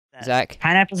Zach,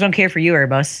 Pineapples don't care for you,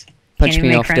 Airbus. punch Can't even me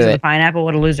make off. friends Do with a it. pineapple.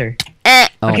 What a loser. Oh,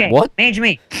 Okay, what? mage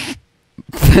me.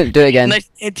 Do it again. Nice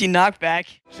anti-knockback.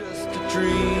 Just a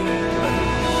dream.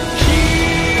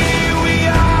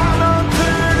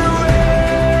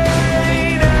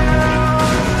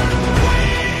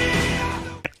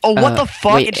 Oh, what the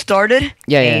fuck? wait. It started?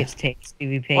 Yeah, Hey, yeah. it's takes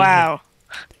PvP. Wow.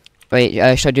 Wait,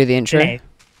 should I do the intro? Today.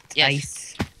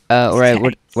 Yes.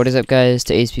 Alright, what is up, guys?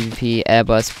 To MCPVP,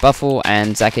 Airbus, Buffle,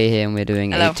 and Zach here, and we're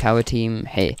doing Hello. a tower team.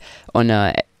 Hey, on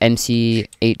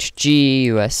MCHG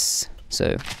US.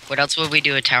 So What else would we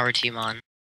do a tower team on?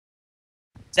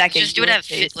 Zach, Let's just do it at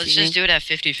let's just do it at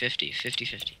 50-50.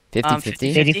 50-50.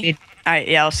 50-50. 50-50. Alright,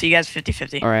 yeah, I'll see you guys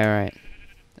 50-50. Alright.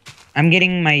 I'm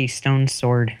getting my stone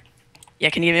sword. Yeah,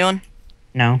 can you give me one?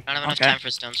 No. I don't have enough Okay. time for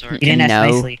stone sword. You didn't ask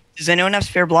No. nicely. Does anyone have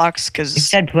spare blocks? If you Because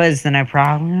said please, then I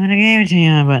probably would have gave it to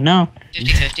you, but no.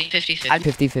 50-50.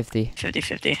 50-50. 50-50.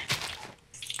 50-50.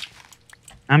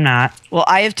 I'm not. Well,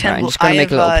 I have 10 Alright, I'm blocks. just gonna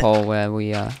make a little poll where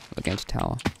we we're going to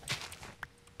tower.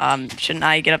 Shouldn't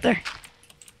I get up there?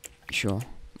 Sure.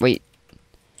 Wait,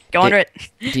 Go under it.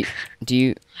 do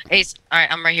you Ace.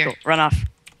 Alright, I'm right here. Go, run off.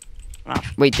 Run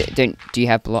off. wait? Do you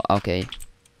have block? Okay.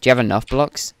 Do you have enough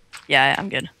blocks? Yeah, I'm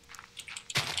good.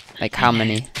 Like how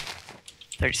many?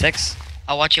 36.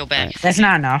 I'll watch your back. Alright. That's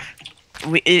not enough.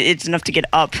 It's enough to get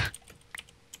up.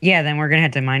 Yeah, then we're gonna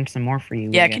have to mine some more for you.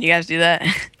 Yeah, I can guess. you guys do that?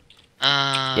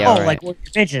 Yeah, Oh, alright. like we're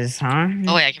bitches, huh?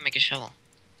 Oh wait, I can make a shovel.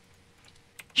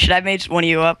 Should I make one of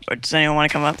you up, or does anyone want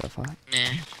to come up? The fuck? Nah.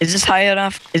 Is this high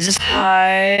enough? Is this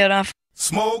high enough?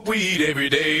 Smoke weed every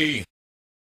day.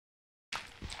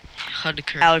 Hud the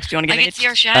curve. Alex, do you want to I get can me? see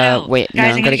our shadow. Wait, no,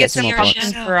 Guys, I'm gonna get some some more your blocks.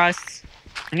 pumpkins shadow. for us.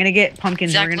 I'm gonna get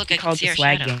pumpkins. Zach, We're gonna look, I can call it see the our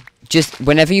swag shadow. game. Just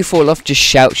whenever you fall off, just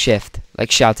shout shift.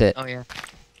 Like shout it. Oh yeah.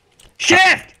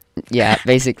 Shift. Yeah,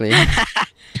 basically.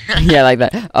 Yeah, like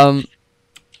that.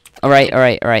 Alright.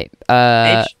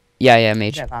 Mage? Yeah,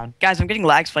 mage. That loud. Guys, I'm getting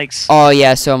lag spikes. Oh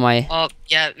yeah, so am I. Oh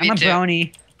yeah, me I'm a too.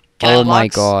 brony. Can I Oh have my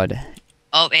blocks? god.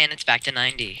 Oh, and it's back to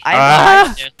 90. I have Ah,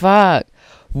 blocks. fuck.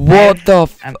 What the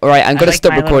f- I'm- Alright, I'm I gonna like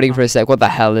stop my little recording for a sec. What the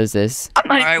hell is this? I'm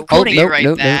not Alright, even we'll recording. be nope, right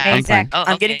nope, back. nope, I'm Hey, Zach, fine. Oh,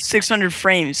 I'm okay. getting 600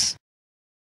 frames.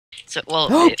 So, well,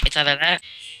 it's either that.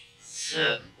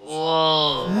 So,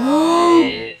 whoa.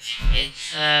 It's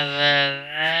either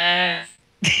that.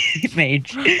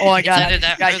 Mage. Oh my It's god. either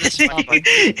that or the Guys, swamp.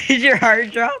 Did your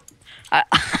heart drop?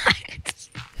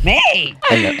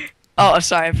 Mage. oh,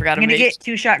 sorry, I forgot I'm to gonna make. get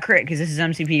 2-shot crit because this is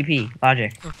MCPVP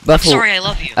logic. I'm Buffle, sorry, I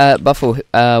love you. Buffle,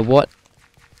 what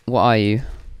are you?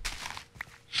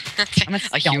 I'm a A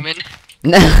stomp. human.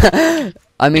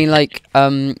 I mean, like,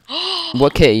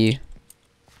 what kit are you?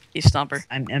 You stomper.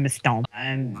 I'm a stomp.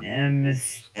 I'm a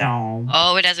stomp.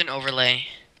 Oh, it has an overlay.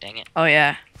 Dang it. Oh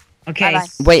yeah. Okay.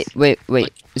 Bye-bye.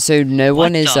 Wait. So no What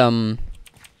one is, the-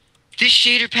 This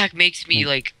shader pack makes me,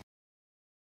 like,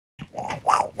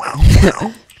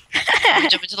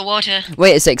 jump into the water.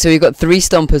 Wait a sec, so you got 3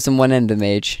 stompers and 1 ender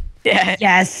mage. Yeah.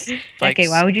 Yes. Like- Okay,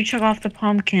 why would you chuck off the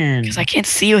pumpkin? Because I can't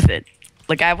see with it.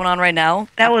 Like I have one on right now.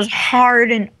 That was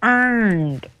hard and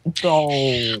earned, though.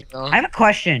 I have a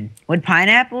question. Would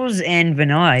pineapples and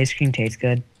vanilla ice cream taste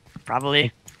good?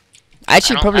 Probably.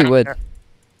 Actually, I probably don't would. care.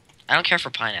 I don't care for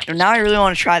pineapple. Now I really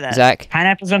want to try that. Zach,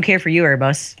 Pineapples don't care for you,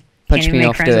 Airbus. punch Can't even me make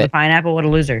off, friends do with a it. pineapple. What a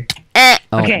loser. Oh,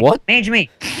 Okay, what? mage me.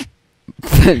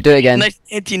 Do it again. Nice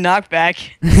anti-knockback.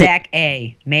 Zach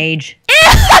A. Mage.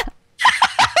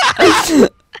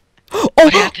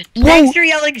 What happened? Whoa! Thanks for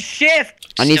yelling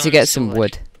shift. I need to Stone get some sword.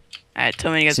 wood. Alright,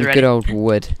 tell me you guys Some are good ready. old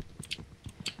wood.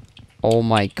 Oh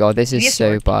my god, this is Yes, so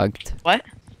Lord. bugged. What?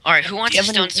 Alright, who wants Do a you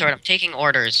have stone any- sword? I'm taking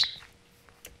orders.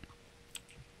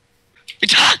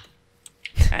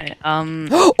 Alright,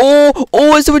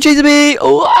 Oh, is someone chasing me?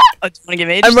 Oh, ah! oh, do you want to get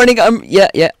mage? I'm running.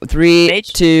 Yeah. 3,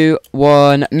 Mage? 2,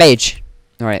 1. Mage.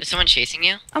 Alright. Is someone chasing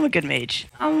you? I'm a good mage.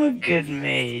 I'm a good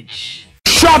mage.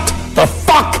 Shut the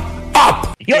fuck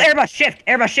up! Yo, Airbus shift.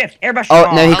 Airbus shift. Airbus shift.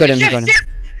 Oh, no, he Aw. got him. He Shift, got him. shift.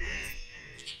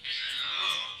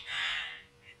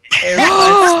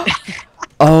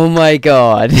 Oh my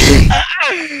god.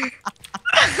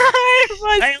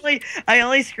 I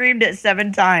only screamed it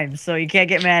 7 times, so you can't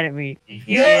get mad at me.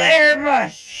 Yo,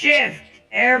 Airbus shift.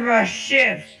 Airbus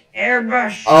shift. Airbus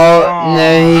shift. Oh,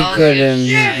 no, he Oh, got him. He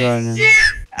shift, got him.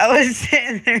 I was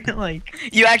sitting there like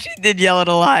You actually did yell it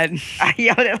a lot. I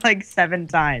yelled it like 7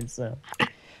 times. So.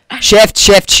 Shift.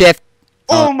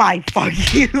 Oh my fuck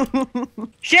you!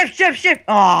 shift.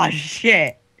 Oh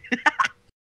shit.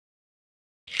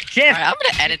 Shift. Alright, I'm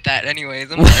gonna edit that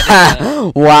anyways. I'm gonna edit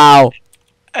that. Wow.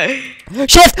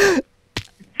 Shift!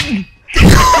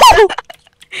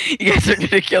 You guys are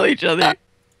gonna kill each other.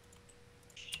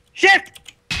 Shift.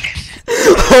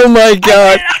 Oh my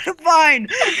god. I ran out of vine.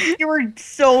 You were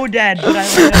so dead, but I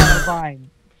ran out of vine.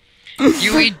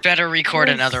 You'd better record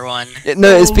another one.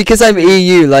 No, it's because I'm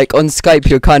EU. Like on Skype,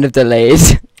 you're kind of delayed.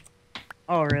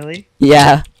 Oh really?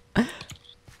 Yeah.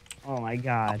 Oh my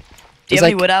god. Do you It's have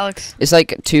any like- wood, Alex? It's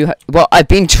like Well, I've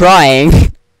been trying.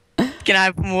 Can I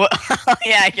have wood?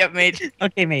 Yeah, I got made.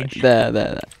 Okay, mage. There.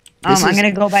 This I'm is-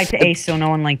 gonna go back to Ace so no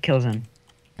one like kills him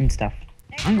and stuff.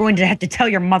 I'm going to have to tell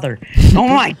your mother. Oh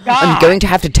my god! I'm going to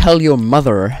have to tell your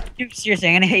mother. Dude, seriously,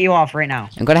 I'm gonna hit you off right now.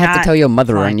 I'm gonna have to Not tell your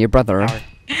mother fine. and your brother.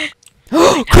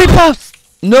 Power. Creeper!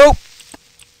 Nope.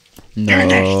 Turn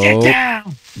that shit No.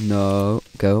 down. No.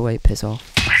 Go away. Piss off.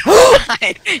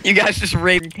 You guys just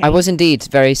raped. I was indeed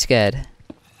very scared.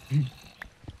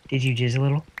 Did you jizz a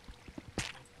little?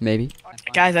 Maybe.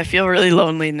 Guys, I feel really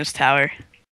lonely in this tower.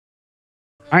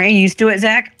 Aren't you used to it,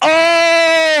 Zach?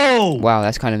 Oh! Wow,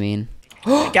 that's kind of mean.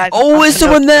 Guys, Oh, I'm there's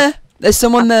someone Pinocchio. there. There's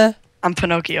someone there. I'm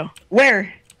Pinocchio.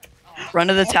 Where? Run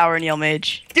to the tower and yell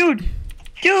mage. Dude!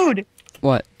 Dude!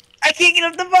 What? I can't get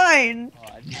up the vine!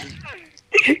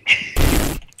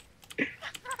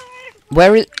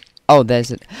 Where is? Oh,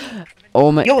 there's it.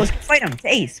 Oh my. Yo, let's go fight him. It's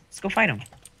Ace. Let's go fight him.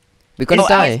 We're gonna Oh,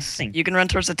 die. Alex. You can run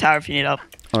towards the tower if you need help.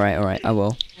 Alright, I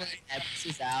will.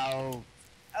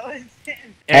 Oh,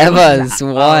 Evans,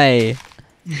 why?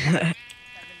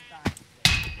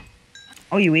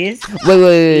 Oh, you is?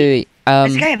 Wait.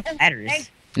 This guy has ladders.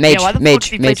 Mage, Yeah, why the fuck mage, is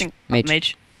he mage, placing- mage.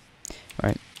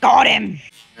 Mage. Got him!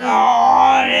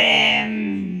 Got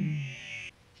him!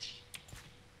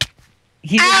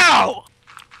 He's Ow!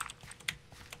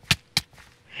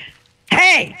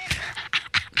 Hey!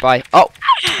 Bye. Oh.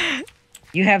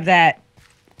 You have that.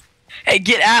 Hey,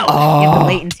 get out! You have the Oh.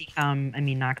 latency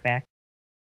knockback.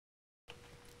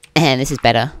 And this is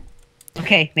better.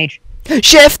 Okay, mage.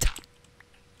 Shift.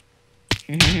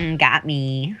 Got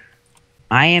me.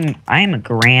 I am a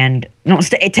grand. No,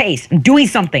 it's Ace. I'm doing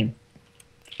something.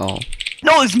 Oh.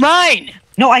 No, it's mine!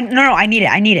 No, I need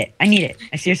it.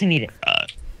 I seriously need it.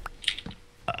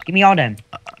 Give me all them.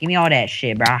 Give me all that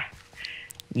shit, brah.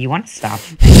 You want to stop?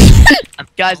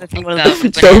 Guys, I think one of the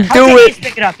Don't How do can Ace it.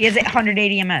 pick it up? He has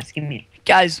 180 ms. Give me.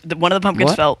 one of the pumpkins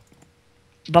What? fell.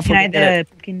 Buffalo Can I have did it.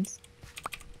 the pumpkins?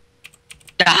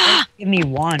 Ah! Give me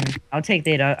one. I'll take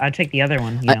the other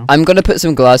one. You know, I'm gonna put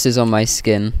some glasses on my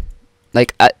skin,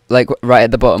 like right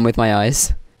at the bottom with my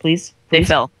eyes. please. They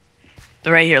fell.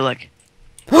 They're right here, look.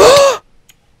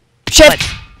 Shift.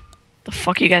 The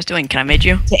fuck are you guys doing? Can I mage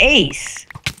you? To Ace.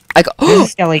 I got. This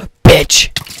is Skelly. Bitch.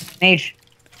 Mage.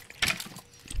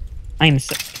 I'm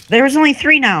so. There's only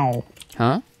 3 now.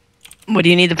 Huh? What do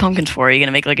you need the pumpkins for? Are you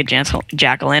gonna make like a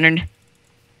jack-o'-lantern?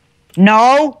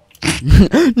 No.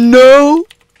 No.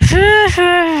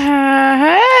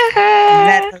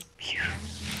 That, Do you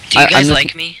I'm guys looking-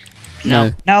 like me?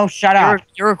 No. no. Shut up.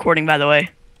 You're recording, by the way.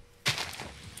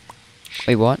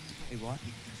 Wait, what?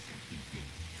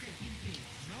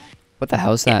 What the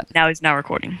hell's that? Now he's not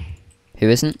recording. Who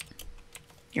isn't?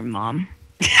 Your mom.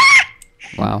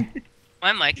 Wow. Why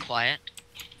am I quiet?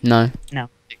 No.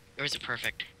 Or is it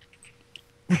perfect?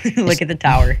 Look at the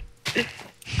tower.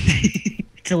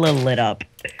 It's a little lit up.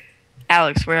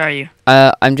 Alex, where are you?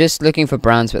 I'm just looking for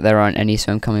browns, but there aren't any,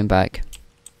 so I'm coming back.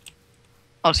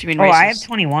 Oh, so you mean Oh, racist. I have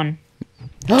 21.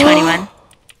 21.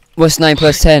 What's 9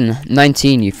 plus 10?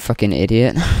 19, you fucking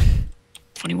idiot.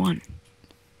 21.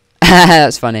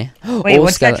 That's funny. Wait, All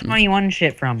what's skeleton. that 21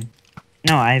 shit from?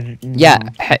 No, I've. Yeah,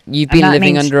 no. you've I'm been not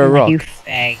living under a mainstream rock.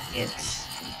 like you faggots.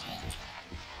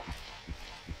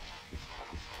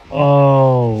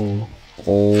 Oh.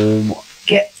 Oh my.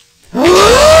 Get.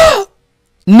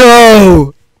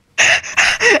 No!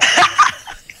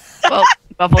 Well,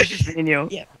 Buffalo's just being you.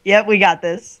 Yep, we got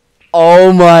this.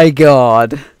 Oh my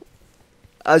god.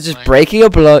 I was just What? breaking a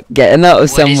block, getting out of What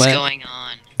is somewhere, going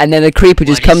on? and then a creeper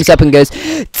just What is comes up and goes.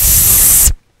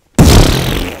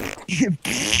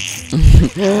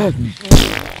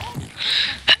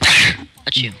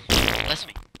 That's you. Bless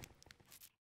me.